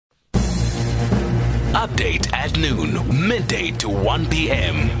Update at noon, midday to 1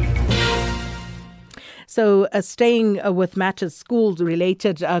 p.m. So, staying with matters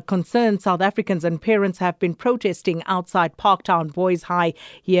school-related concerns, South Africans and parents have been protesting outside Parktown Boys High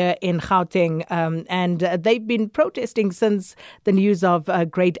here in Gauteng. And they've been protesting since the news of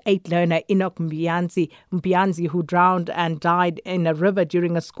grade 8 learner Enoch Mpianzi, who drowned and died in a river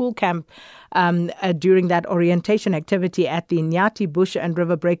during a school camp during that orientation activity at the Nyati Bush and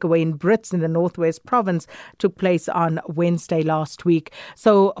River Breakaway in Brits in the Northwest Province took place on Wednesday last week.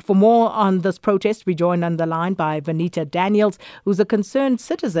 So, for more on this protest, we join on the line by Vanita Daniels, who's a concerned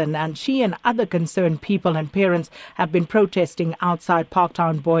citizen, and she and other concerned people and parents have been protesting outside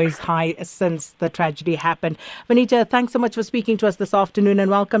Parktown Boys High since the tragedy happened. Vanita, thanks so much for speaking to us this afternoon and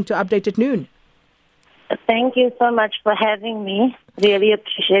welcome to Update at Noon. Thank you so much for having me. Really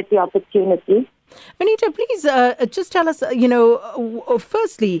appreciate the opportunity. Vanita, please just tell us,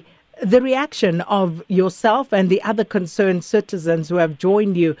 firstly, the reaction of yourself and the other concerned citizens who have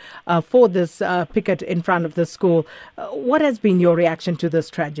joined you for this picket in front of the school. What has been your reaction to this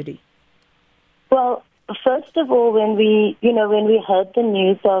tragedy? Well, first of all, when we heard the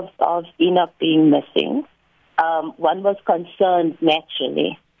news of Enoch being missing, one was concerned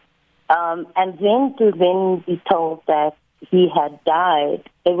naturally. And then to then be told that he had died,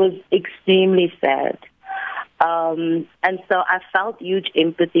 it was extremely sad. And so I felt huge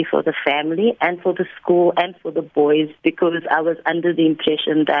empathy for the family and for the school and for the boys, because I was under the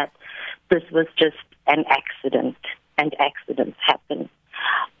impression that this was just an accident and accidents happen.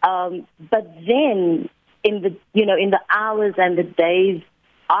 But then in the hours and the days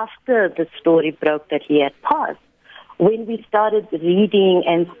after the story broke that he had passed, when we started reading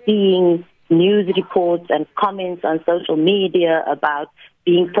and seeing news reports and comments on social media about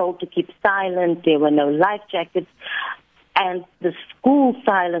being told to keep silent, there were no life jackets, and the school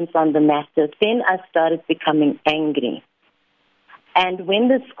silence on the matter, then I started becoming angry. And when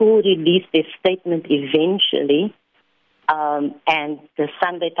the school released their statement eventually, and the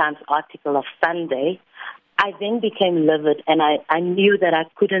Sunday Times article of Sunday, I then became livid, and I knew that I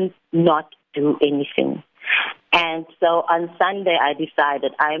couldn't not do anything. And so on Sunday, I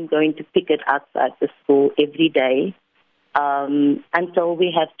decided I am going to picket outside the school every day until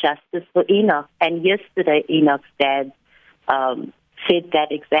we have justice for Enoch. And yesterday, Enoch's dad said that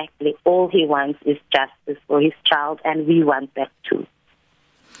exactly. All he wants is justice for his child, and we want that too.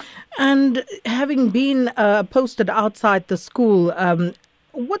 And having been posted outside the school,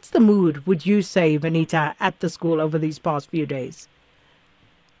 what's the mood, would you say, Vanita, at the school over these past few days?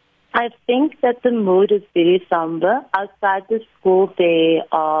 I think that the mood is very somber. Outside the school, there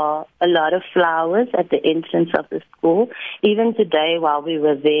are a lot of flowers at the entrance of the school. Even today, while we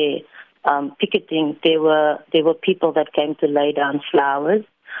were there picketing, there were people that came to lay down flowers.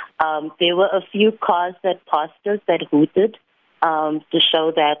 There were a few cars that passed us that hooted to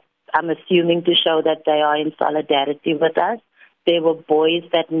show that, I'm assuming to show that they are in solidarity with us. There were boys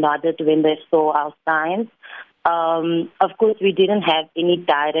that nodded when they saw our signs. Of course, we didn't have any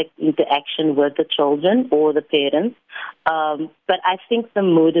direct interaction with the children or the parents, but I think the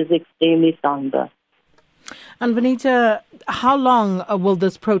mood is extremely somber. And Vanita, how long will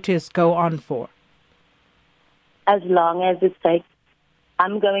this protest go on for? As long as it takes.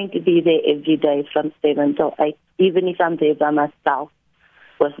 I'm going to be there every day from 7 till 8, even if I'm there by myself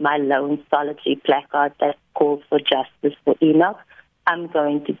with my lone solitary placard that calls for justice for Enoch. I'm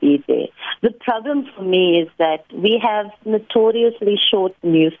going to be there. The problem for me is that we have notoriously short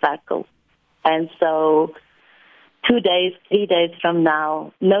news cycles. And so 2 days, 3 days from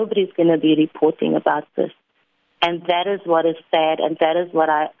now, nobody's going to be reporting about this. And that is what is sad, and that is what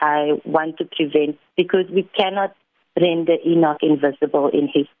I want to prevent, because we cannot render Enoch invisible in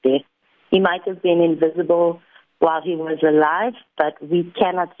his death. He might have been invisible while he was alive, but we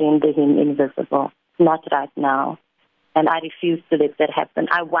cannot render him invisible, not right now. And I refuse to let that happen.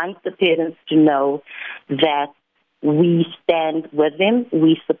 I want the parents to know that we stand with them,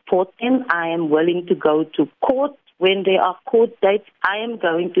 we support them. I am willing to go to court when there are court dates. I am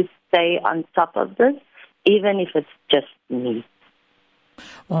going to stay on top of this, even if it's just me.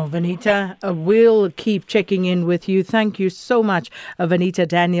 Well, Vanita, we'll keep checking in with you. Thank you so much, Vanita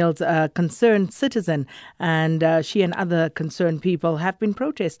Daniels, a concerned citizen, and she and other concerned people have been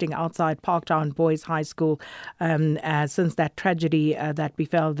protesting outside Parktown Boys High School since that tragedy that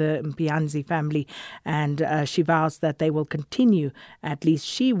befell the Mpianzi family, and she vows that they will continue, at least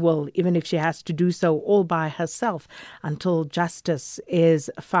she will, even if she has to do so all by herself, until justice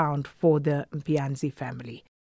is found for the Mpianzi family.